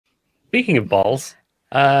Speaking of balls,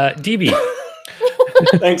 DB.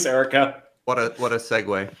 Thanks, Erica. What a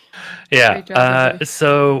segue. Yeah. Great job, DB.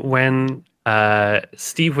 So when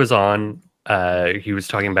Steve was on, he was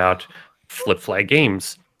talking about Flip Flag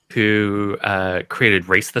Games, who created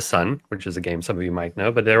Race the Sun, which is a game some of you might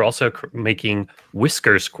know, but they're also making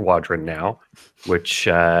Whisker Squadron now, which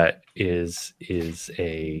is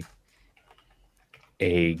a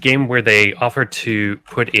game where they offer to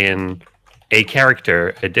put in a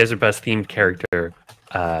character, a Desert Bus themed character,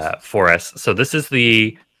 for us. So this is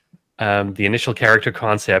the initial character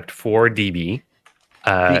concept for DB.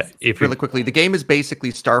 Really quickly, the game is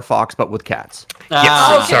basically Star Fox but with cats.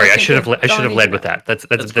 Yes, sorry, okay, I should have good. I should have led with that. That's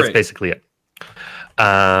great. basically it.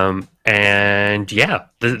 And yeah,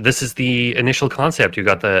 this is the initial concept. You've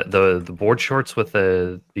got the board shorts with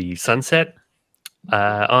the sunset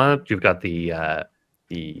on it. You've got the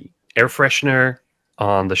air freshener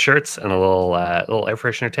on the shirts and a little air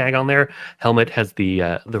freshener tag on there. Helmet has the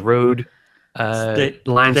road lines the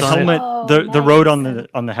on it. helmet, Oh, the road nice.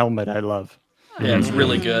 on the helmet. I love. Yeah, it's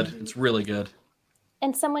really good. It's really good.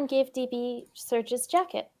 And someone gave DB Surge's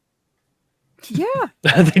jacket. Yeah.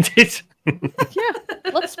 They did.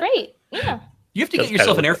 Yeah. Looks great. Yeah. You have to Does get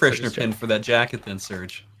yourself an kinda air look like freshener Surge's pin for that jacket, then,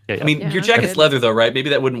 Serge. Yeah, yeah. I mean, Yeah, your jacket's good. leather, though, right? Maybe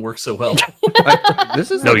that wouldn't work so well. This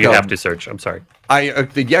is No, like you a- have to search. I'm sorry.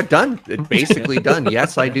 Yeah, done. Basically done.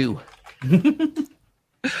 Yes, I do.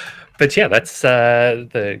 But yeah, that's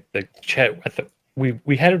the chat.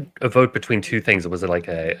 We had a vote between two things. Was it like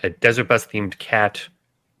a Desert Bus themed cat,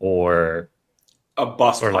 or A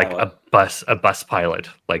bus like pilot. a bus pilot?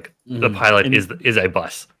 Like the pilot is a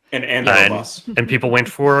bus, An and bus. and people went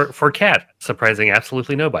for cat, surprising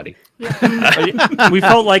absolutely nobody. We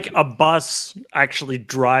felt like a bus actually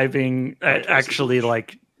driving, actually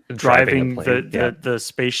like driving plane, the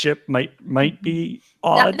spaceship might be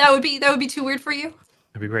odd. That would be too weird for you.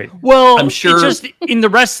 That'd be great. Well, I'm sure- it's just in the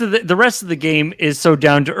rest of the game is so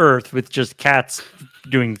down to earth with just cats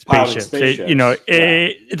doing Piloting spaceships.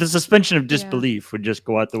 The suspension of disbelief would just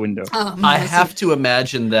go out the window. I have to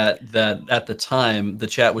imagine that at the time, the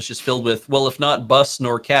chat was just filled with, well, if not bus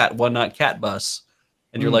nor cat, why not cat bus?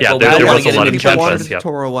 And you're like, Yeah, well, there we don't want was to a get lot into of People cat wanted bus, the yeah.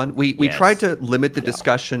 Toro one. We Yes. tried to limit the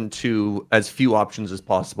discussion to as few options as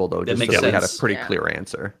possible, though, just so makes that we had a sense. pretty Yeah. clear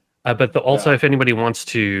answer. But also, if anybody wants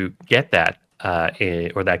to get that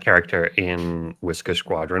or that character in Whisker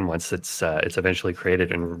Squadron, once it's eventually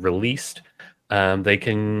created and released, they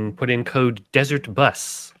can put in code Desert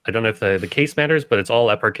Bus. I don't know if the case matters, but it's all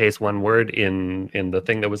uppercase, one word in the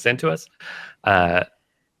thing that was sent to us.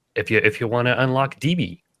 If you want to unlock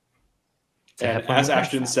DB, And as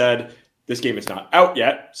Ashton said, this game is not out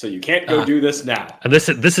yet, so you can't go do this now. and this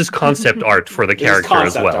is concept art for the This is character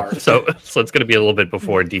as concept well. art. So it's going to be a little bit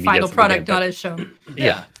before DB Final gets to the product game, not but- as shown.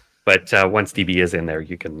 Yeah, but once DB is in there,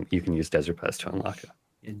 you can use Desert Bus to unlock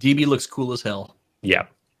it. DB looks cool as hell. Yeah.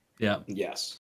 Yeah. Yes.